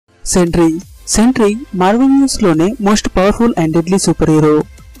Sentry Marvel news లోనే most powerful and deadly super hero.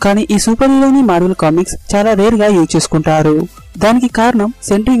 కానీ ఈ సూపర్ హీరోని మార్వెల్ కామిక్స్ చాలా రేర్ గా యూజ్ చేసుకుంటారు. దానికి కారణం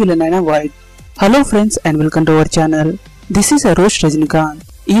సెంట్రీ విలన్ అయిన wide. Hello friends and welcome to our channel. This is అరోష్ Rajinikanth.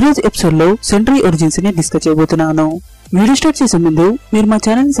 ఈ రోజు ఎపిసోడ్ లో సెంట్రీ ఒరిజిన్స్ ని డిస్కస్ చేయబోతున్నాను. వీడియో స్టార్ట్ చేసే ముందు మీరు మా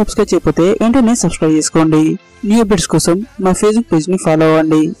ఛానల్ ని సబ్స్క్రైబ్ చేయకపోతే వెంటనే సబ్స్క్రైబ్ చేసుకోండి. న్యూ అప్డేట్స్ కోసం మా ఫేస్బుక్ పేజ్ ని ఫాలో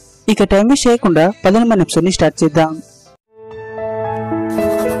అవ్వండి. ఇక టైం వేస్ట్ చేయకుండా పదని మన ఎపిసోడ్ ని స్టార్ట్ చేద్దాం.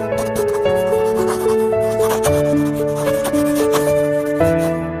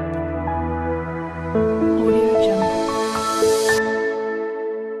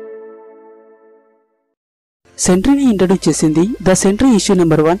 సెంట్రీని ఇంట్రడ్యూస్ చేసింది the sentry issue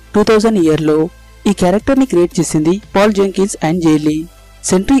number 1 2000 year లో. ఈ క్యారెక్టర్ ని క్రియేట్ చేసింది Paul Jenkins and జేలీ.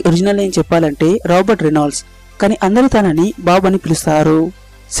 Sentry original ఏం చెప్పాలంటే రాబర్ట్ రెనాల్డ్స్, కానీ అందరూ తనని బాబ్ అని పిలుస్తారు.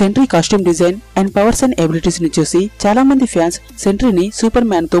 Sentry costume design and powers and abilities ని చూసి చాలా మంది ఫ్యాన్స్ సెంట్రీని సూపర్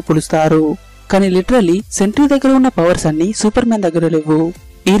మ్యాన్ తో పోలుస్తారు. కానీ లిటరల్లీ సెంట్రీ దగ్గర ఉన్న పవర్స్ అన్ని సూపర్ మ్యాన్ దగ్గర లేవు.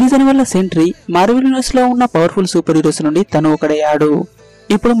 ఈ రీజన్ వల్ల సెంట్రీ మార్వెల్ యూనివర్స్ లో ఉన్న పవర్ఫుల్ సూపర్ హీరోస్ నుండి తను ఒకడయ్యాడు.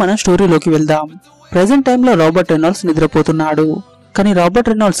 ఇప్పుడు మనం స్టోరీలోకి వెళ్దాం. ప్రెజెంట్ టైంలో రాబర్ట్ రెనాల్డ్స్ నిద్రపోతున్నాడు. కానీ రాబర్ట్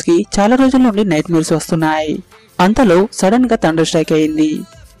రెనాల్డ్స్ కి చాలా రోజుల నుండి నైట్ మేర్స్ వస్తున్నాయి. అంతలో సడన్ గా థండర్ స్ట్రైక్ అయింది.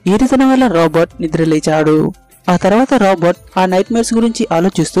 ఈ రీజన్ వల్ల రాబర్ట్ నిద్ర లేచాడు. ఆ తర్వాత రాబర్ట్ ఆ నైట్ మేర్స్ గురించి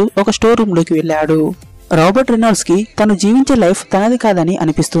ఆలోచిస్తూ ఒక స్టోర్ రూమ్ లోకి వెళ్ళాడు. రాబర్ట్ రెనాల్డ్స్ కి తను జీవించే లైఫ్ తనది కాదని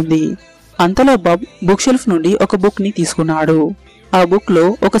అనిపిస్తుంది. అంతలో బాబ్ బుక్ షెల్ఫ్ నుండి ఒక బుక్ ని తీసుకున్నాడు. ఆ బుక్ లో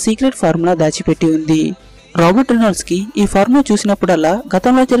ఒక సీక్రెట్ ఫార్ములా దాచిపెట్టి ఉంది. రాబర్ట్ రెనాల్డ్స్ కి ఈ ఫార్ములా చూసినప్పుడల్లా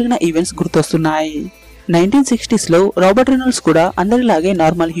గతంలో జరిగిన ఈవెంట్స్ గుర్తొస్తున్నాయి. 1960s లో రాబర్ట్ రెనాల్డ్స్ కూడా అందరిలాగే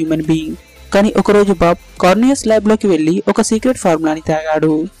నార్మల్ హ్యూమన్ బీయింగ్. కానీ ఒకరోజు బాబ్ కార్నియస్ ల్యాబ్ లోకి వెళ్లి ఒక సీక్రెట్ ఫార్ములాని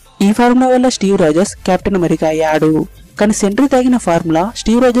తాగాడు. ఈ ఫార్ములా వల్ల స్టీవ్ రాజర్స్ కెప్టెన్ అమెరికా అయ్యాడు. కానీ సెంట్రీ తాగిన ఫార్ములా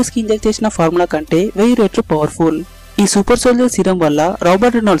స్టీవ్ రాజర్స్ కి ఇంజెక్ట్ చేసిన ఫార్ములా కంటే 1000 రెట్లు పవర్ఫుల్. ఈ సూపర్ సోల్జర్ సీరం వల్ల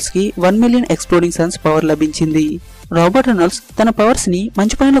రాబర్ట్ రెనాల్డ్స్ కి 1 మిలియన్ ఎక్స్ప్లోడింగ్ సన్స్ పవర్ లభించింది. రాబర్ట్ రెనాల్డ్స్ తన పవర్స్ ని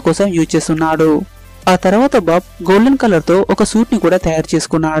మంచి పనుల కోసం యూజ్ చేస్తున్నాడు. ఆ తర్వాత బాబ్ గోల్డెన్ కలర్ తో ఒక సూట్ ని కూడా తయారు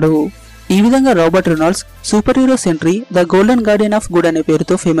చేసుకున్నాడు. ఈ విధంగా Robert Reynolds super hero sentry the golden Guardian of good అనే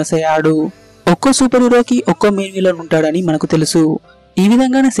పేరుతో ఫేమస్ అయ్యాడు. ఒక్కో సూపర్ హీరోకి ఒక్కో మెయిన్ విలన్ ఉంటాడని మనకు తెలుసు. ఈ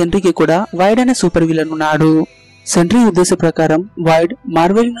విధంగానే సెంట్రీకి కూడా వైడ్ అనే సూపర్ విలన్ ఉన్నాడు. సెంట్రీ ఉద్దేశ ప్రకారం వైడ్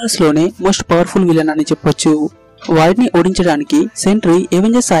మార్వెల్ యూనివర్స్ లోనే మోస్ట్ పవర్ఫుల్ విలన్ అని చెప్పొచ్చు. వైడ్ ని ఓడించడానికి సెంట్రీ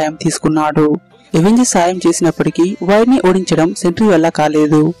ఎవెంజర్స్ సాయం తీసుకున్నాడు. ఎవెంజర్స్ సాయం చేసినప్పటికీ వైడ్ ని ఓడించడం సెంట్రీ వల్ల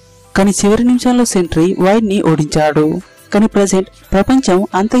కాలేదు. కానీ చివరి నిమిషాల్లో సెంట్రీ వైడ్ ని ఓడించాడు. కానీ ప్రెజెంట్ ప్రపంచం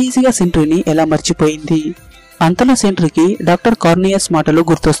అంత ఈజీగా సెంట్రీని ఎలా మర్చిపోయింది? అంతలో సెంట్రీకి డాక్టర్ కార్నియస్ మాటలు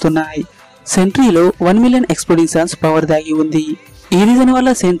గుర్తొస్తున్నాయి. సెంట్రీలో 1 మిలియన్ ఎక్స్ప్లోడింగ్ సన్స్ పవర్ దాగి ఉంది. ఈ రీజన్ వల్ల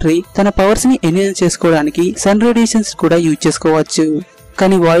సెంట్రీ తన పవర్స్ ని ఎన్హాన్స్ చేసుకోవడానికి సన్ రేడియేషన్స్ కూడా యూజ్ చేసుకోవచ్చు.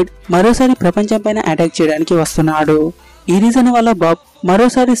 కానీ వైడ్ మరోసారి ప్రపంచం పైన అటాక్ చేయడానికి వస్తున్నాడు. ఈ రీజన్ వల్ల బాబ్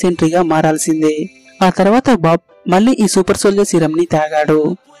మరోసారి సెంట్రీగా మారాల్సిందే. ఆ తర్వాత బాబ్ మళ్ళీ ఈ సూపర్ సోల్జర్ సీరం ని తాగాడు.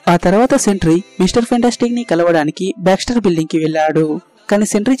 ఆ తర్వాత సెంట్రీ మిస్టర్ ఫెంటాస్టిక్ ని కలవడానికి బ్యాక్స్టర్ బిల్డింగ్ కి వెళ్ళాడు. కానీ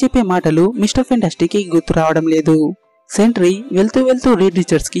సెంట్రీ చెప్పే మాటలు మిస్టర్ ఫెంటాస్టిక్ కి గుర్తు రావడం లేదు. సెంట్రీ వెళ్తూ రీడ్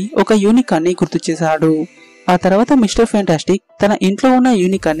రిచర్డ్స్ కి ఒక యూనికాన్ ని గుర్తు చేశాడు. ఆ తర్వాత మిస్టర్ ఫెంటాస్టిక్ తన ఇంట్లో ఉన్న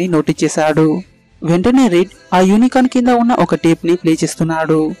యూనికాన్ ని నోటీస్ చేశాడు. వెంటనే రీడ్ ఆ యూనికాన్ కింద ఉన్న ఒక టేప్ ని ప్లే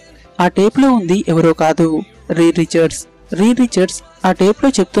చేస్తున్నాడు. ఆ టేప్ లో ఉంది ఎవరో కాదు, రీడ్ రిచర్డ్స్ ఆ టేప్ లో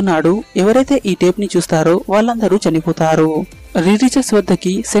చెప్తున్నాడు, ఎవరైతే ఈ టేప్ ని చూస్తారో వాళ్ళందరూ చనిపోతారు. రీడ్ రిచర్డ్స్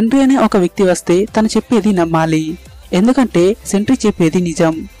వద్దకి సెంట్రీ అనే ఒక వ్యక్తి వస్తే తను చెప్పేది నమ్మాలి, ఎందుకంటే సెంట్రీ చెప్పేది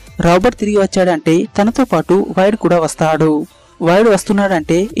నిజం. రాబర్ట్ తిరిగి వచ్చాడంటే తనతో పాటు వైడ్ కూడా వస్తాడు. వైడ్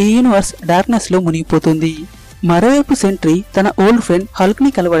వస్తున్నాడంటే ఈ యూనివర్స్ డార్క్నెస్ లో మునిగిపోతుంది. మరోవైపు సెంట్రీ తన ఓల్డ్ ఫ్రెండ్ హల్క్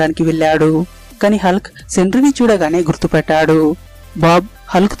ని కలవడానికి వెళ్ళాడు. కానీ హల్క్ సెంట్రీని చూడగానే గుర్తుపెట్టాడు. బాబ్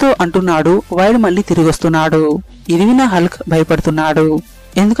హల్క్ తో అంటున్నాడు, వైడ్ మళ్ళీ తిరిగి వస్తున్నాడు. ఇది విన్న హల్క్ భయపడుతున్నాడు,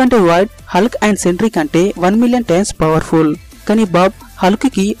 ఎందుకంటే వైడ్ హల్క్ అండ్ సెంట్రీ కంటే 1 మిలియన్ టైమ్స్ పవర్ఫుల్. కానీ బాబ్ హల్క్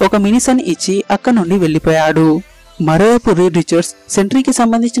కి ఒక మినిసన్ ఇచ్చి అక్కడి నుండి వెళ్లిపోయాడు. మరోవైపు రీడ్ రిచర్డ్స్ సెంట్రీకి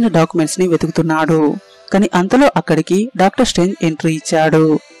సంబంధించిన డాక్యుమెంట్స్ ని వెతుకుతున్నాడు. కానీ అంతలో అక్కడికి డాక్టర్ స్ట్రేంజ్ ఎంట్రీ ఇచ్చాడు.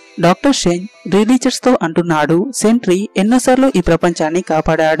 డాక్టర్ స్ట్రేంజ్ రీడ్ రిచర్డ్స్ తో అంటున్నాడు, సెంట్రీ ఎన్నోసార్లు ఈ ప్రపంచాన్ని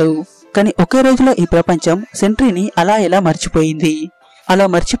కాపాడాడు. కానీ ఒకే రోజులో ఈ ప్రపంచం సెంట్రీని అలా ఎలా మర్చిపోయింది? అలా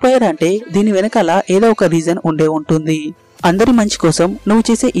మర్చిపోయారంటే దీని వెనకాల ఏదో ఒక రీజన్ ఉండే ఉంటుంది. అందరి మంచి కోసం నువ్వు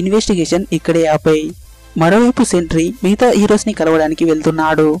చేసే ఇన్వెస్టిగేషన్ ఇక్కడే ఆపేయ్. మరోవైపు సెంట్రీ మిగతా హీరోస్ ని కలవడానికి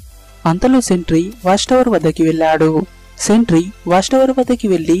వెళ్తున్నాడు. అంతలో సెంట్రీ వాచ్ టవర్ వద్దకి వెళ్ళాడు. సెంట్రీ వాచ్ టవర్ వద్దకి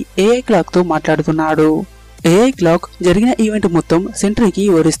వెళ్లి ఏఐ క్లాక్ తో మాట్లాడుతున్నాడు. ఏఐ క్లాక్ జరిగిన ఈవెంట్ మొత్తం సెంట్రీకి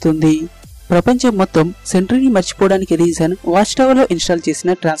వివరిస్తుంది. ప్రపంచం మొత్తం సెంట్రీని మర్చిపోవడానికి రీజన్ వాచ్ టవర్ లో ఇన్స్టాల్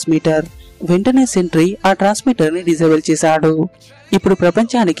చేసిన ట్రాన్స్మిటర్. వెంటనే సెంట్రీ ఆ ట్రాన్స్మిటర్ ని డిజేబుల్ చేశాడు. ఇప్పుడు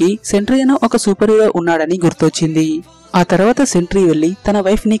ప్రపంచానికి సెంట్రీ అనే ఒక సూపర్ హీరో ఉన్నాడని గుర్తొచ్చింది. ఆ తర్వాత సెంట్రీ వెళ్లి తన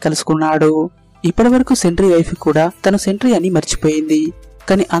వైఫ్ ని కలుసుకున్నాడు. ఇప్పటివరకు సెంట్రీ వైఫ్ కూడా తను సెంట్రీ అని మర్చిపోయింది.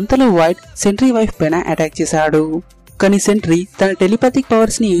 కానీ అంతలో వైడ్ సెంట్రీ వైఫ్ పైన అటాక్ చేశాడు. కానీ సెంట్రీ తన టెలిపాథిక్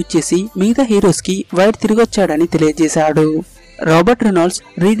పవర్స్ ని యూజ్ చేసి మిగతా హీరోస్ కి వైడ్ తిరిగొచ్చాడని తెలియజేశాడు. రాబర్ట్ రెనాల్డ్స్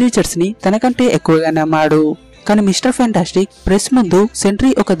రీడ్ రిచర్డ్స్ ని తనకంటే ఎక్కువగా నమ్మాడు. కానీ మిస్టర్ ఫ్యాంటాస్టిక్ ప్రెస్ ముందు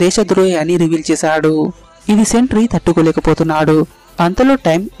సెంట్రీ ఒక దేశద్రోహి అని రివీల్ చేశాడు. ఇది సెంట్రీ తట్టుకోలేకపోతున్నాడు. అంతలో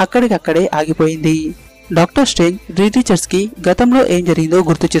టైం అక్కడికక్కడే ఆగిపోయింది. డాక్టర్ స్ట్రేంజ్ రీడ్ రిచర్డ్స్ కి గతంలో ఏం జరిగిందో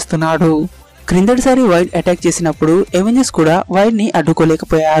గుర్తు చేస్తున్నాడు. క్రిందటిసారి వైడ్ అటాక్ చేసినప్పుడు ఎవెంజర్స్ కూడా వైడ్ ని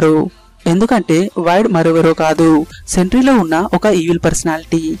అడ్డుకోలేకపోయారు. ఎందుకంటే వైడ్ మరెవరో కాదు, సెంట్రీలో ఉన్న ఒక ఈవిల్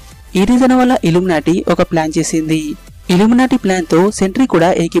పర్సనాలిటీ. ఈ రీజన్ వల్ల ఇల్యూమినాటి ఒక ప్లాన్ చేసింది. ఇల్యూమినాటి ప్లాన్ తో సెంట్రీ కూడా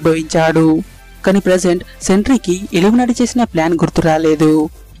ఏకీభవించాడు. కానీ ప్రెజెంట్ సెంట్రీకి ఇల్యూమినాటి చేసిన ప్లాన్ గుర్తు రాలేదు.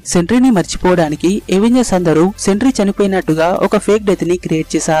 సెంట్రీని మర్చిపోవడానికి ఎవెంజర్స్ అందరూ సెంట్రీ చనిపోయినట్టుగా ఒక ఫేక్ డెత్ ని క్రియేట్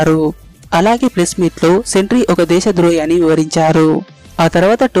చేశారు. అలాగే ప్రెస్ మీట్ లో సెంట్రీ ఒక దేశద్రోహి అని వివరించారు. ఆ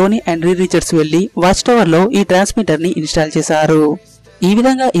తర్వాత టోనీ అండ్ రీడ్ రిచర్డ్స్ వెళ్లి వాచ్ టవర్ లో ఈ ట్రాన్స్మిటర్ ని ఇన్స్టాల్ చేశారు. ఈ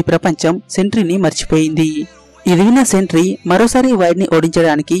విధంగా ఈ ప్రపంచం సెంట్రీని మర్చిపోయింది. ఇది విన్న సెంట్రీ మరోసారి వైడ్ ని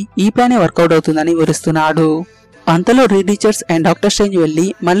ఓడించడానికి ఈ ప్లానే వర్కౌట్ అవుతుందని వివరిస్తున్నాడు. అంతలో read Richards and doctor strange వెళ్లి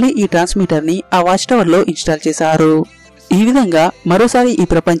మళ్లీ ఈ ట్రాన్స్మిటర్ ని ఆ వాచ్ టవర్ లో ఇన్స్టాల్ చేశారు. ఈ విధంగా మరోసారి ఈ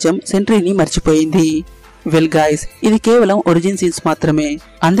ప్రపంచం సెంట్రీని మర్చిపోయింది. వెల్ గైస్, ఇది కేవలం ఒరిజిన్ సీన్స్ మాత్రమే.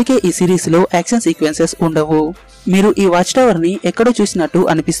 అందుకే ఈ సిరీస్ లో యాక్షన్ సీక్వెన్సెస్ ఉండవు. మీరు ఈ వాచ్ టవర్ ని ఎక్కడో చూసినట్టు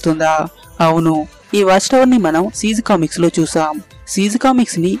అనిపిస్తుందా? అవును, ఈ వాచ్ టవర్ ని మనం సీజ్ కామిక్స్ లో చూసాం. సీజ్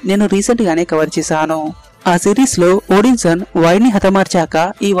కామిక్స్ ని నేను రీసెంట్ గానే కవర్ చేశాను. ఆ సిరీస్ లో ఓడిన్సన్ వైడ్ ని హతమార్చాక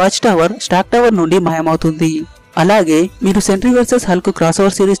ఈ వాచ్ టవర్ స్టాక్ టవర్ నుండి మాయమవుతుంది. అలాగే మీరు sentry versus Hulk cross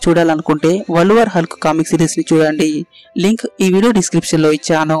over series చూడాలనుకుంటే world war Hulk comic series ని చూడండి. లింక్ ఈ వీడియో డిస్క్రిప్షన్ లో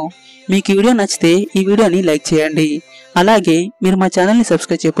ఇచ్చాను. మీకు ఈ వీడియో నచ్చితే ఈ వీడియోని లైక్ చేయండి. అలాగే మీరు మా ఛానల్ ని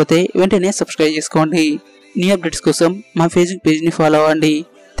సబ్స్క్రైబ్ చేయకపోతే వెంటనే సబ్స్క్రైబ్ చేసుకోండి. న్యూ అప్డేట్స్ కోసం మా ఫేస్బుక్ పేజ్ ని ఫాలో అవ్వండి.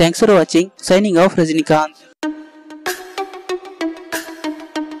 Thanks for watching. Signing off Rajinikanth.